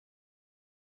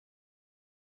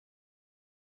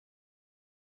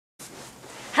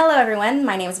Hello everyone,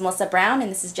 my name is Melissa Brown and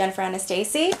this is Jennifer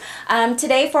Anastasi.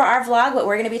 Today for our vlog, what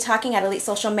we're going to be talking at Elite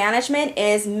Social Management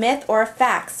is myth or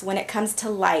facts when it comes to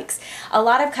likes. A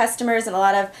lot of customers and a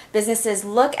lot of businesses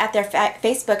look at their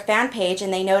Facebook fan page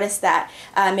and they notice that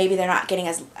maybe they're not getting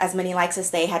as many likes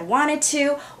as they had wanted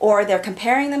to, or they're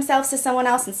comparing themselves to someone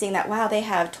else and seeing that, wow, they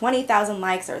have 20,000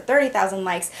 likes or 30,000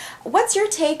 likes. What's your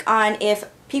take on if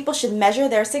people should measure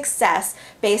their success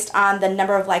based on the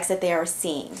number of likes that they are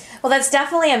seeing? Well, that's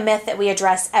definitely a myth that we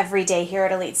address every day here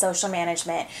at Elite Social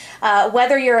Management.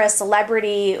 Whether you're a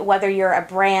celebrity, whether you're a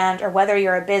brand, or whether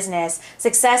you're a business,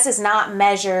 success is not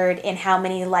measured in how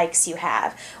many likes you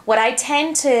have. What I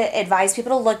tend to advise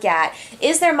people to look at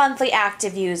is their monthly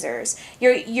active users.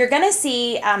 You're going to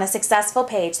see on a successful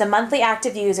page, the monthly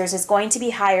active users is going to be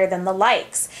higher than the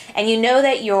likes. And you know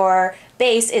that your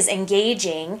base is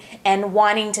engaging and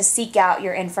wanting to seek out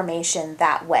your information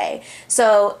that way.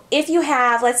 So if you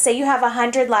have, let's say you have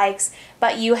 100 likes,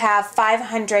 but you have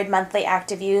 500 monthly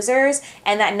active users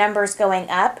and that number's going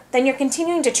up, then you're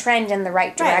continuing to trend in the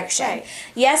right direction. Right.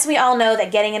 Yes, we all know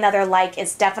that getting another like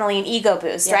is definitely an ego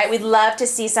boost, yes. right? We'd love to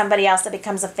see somebody else that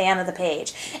becomes a fan of the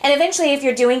page. And eventually, if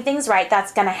you're doing things right,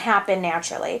 that's going to happen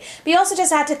naturally. But you also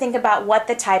just have to think about what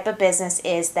the type of business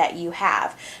is that you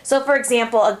have. So for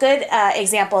example, a good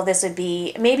example of this would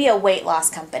be maybe a weight loss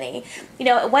company. You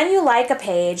know, when you like a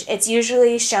page, it's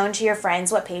usually shown to your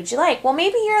friends what page you like. Well,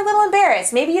 maybe you're a little embarrassed.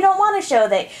 Maybe you don't want to show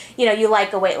that, you know, you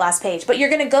like a weight loss page, but you're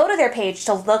going to go to their page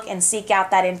to look and seek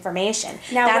out that information.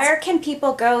 Now, where can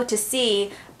people go to see,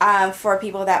 for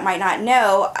people that might not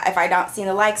know, if I don't see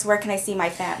the likes, where can I see my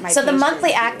So the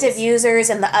monthly active users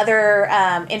and the other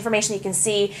information you can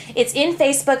see, it's in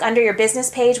Facebook under your business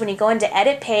page. When you go into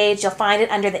edit page, you'll find it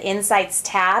under the Insights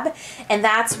tab, and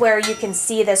that's where you can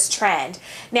see this trend.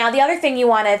 Now, the other thing you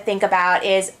want to think about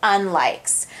is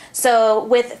unlikes. So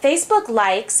with Facebook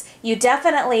likes, you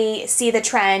definitely see the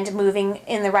trend moving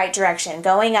in the right direction,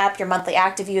 going up. Your monthly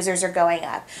active users are going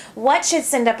up. What should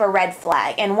send up a red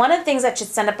flag? And one of the things that should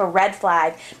send up a red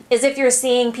flag is if you're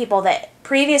seeing people that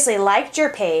previously liked your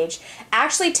page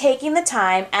actually taking the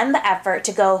time and the effort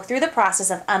to go through the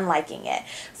process of unliking it.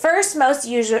 First, most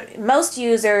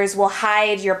users will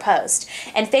hide your post,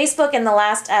 and Facebook in the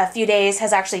last few days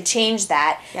has actually changed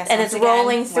that, and it's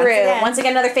rolling through. Once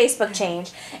again, another Facebook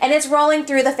change, and it's rolling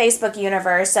through the Facebook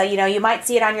universe. So, you know, you might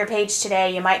see it on your page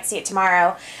today, you might see it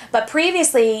tomorrow, but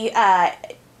previously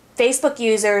Facebook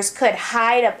users could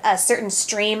hide a certain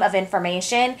stream of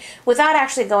information without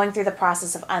actually going through the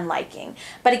process of unliking.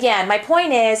 But again, my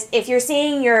point is, if you're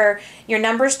seeing your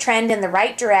numbers trend in the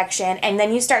right direction and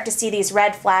then you start to see these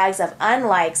red flags of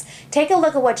unlikes, take a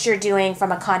look at what you're doing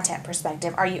from a content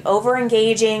perspective. Are you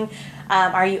over-engaging?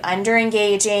 Are you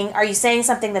under-engaging? Are you saying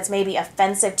something that's maybe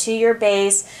offensive to your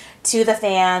base, to the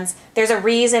fans? There's a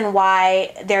reason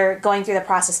why they're going through the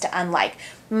process to unlike.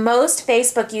 Most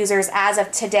Facebook users as of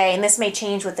today, and this may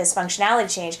change with this functionality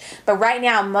change, but right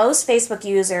now most Facebook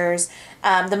users,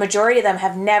 the majority of them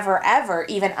have never ever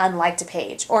even unliked a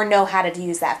page or know how to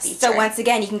use that feature. So once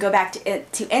again, you can go back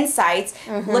to Insights,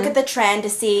 look at the trend to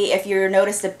see if you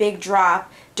noticed a big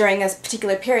drop during a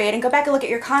particular period, and go back and look at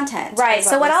your content. Right.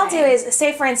 So what I'll do is,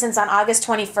 say for instance on August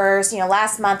 21st, you know,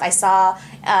 last month I saw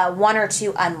 1 or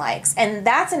 2 unlikes, and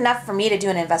that's enough for me to do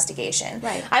an investigation.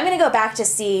 Right. I'm going to go back to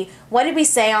see, what did we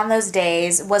say on those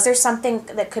days? Was there something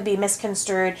that could be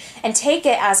misconstrued? And take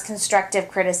it as constructive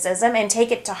criticism and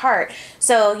take it to heart.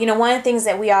 So, you know, one of the things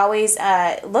that we always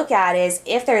look at is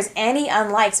if there's any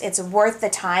unlikes, it's worth the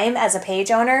time as a page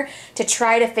owner to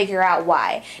try to figure out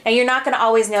why. Now, you're not going to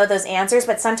always know those answers,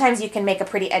 but sometimes you can make a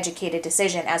pretty educated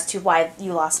decision as to why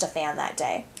you lost a fan that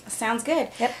day. Sounds good.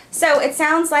 Yep. So it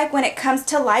sounds like when it comes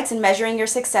to likes and measuring your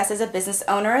success as a business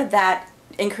owner, that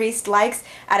increased likes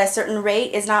at a certain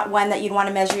rate is not one that you'd want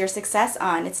to measure your success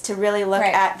on. It's to really look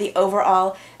at the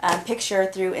overall picture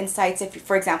through Insights, if,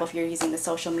 for example, if you're using the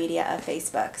social media of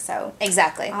Facebook. So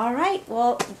exactly. All right.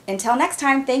 Well, until next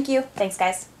time, thank you. Thanks,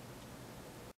 guys.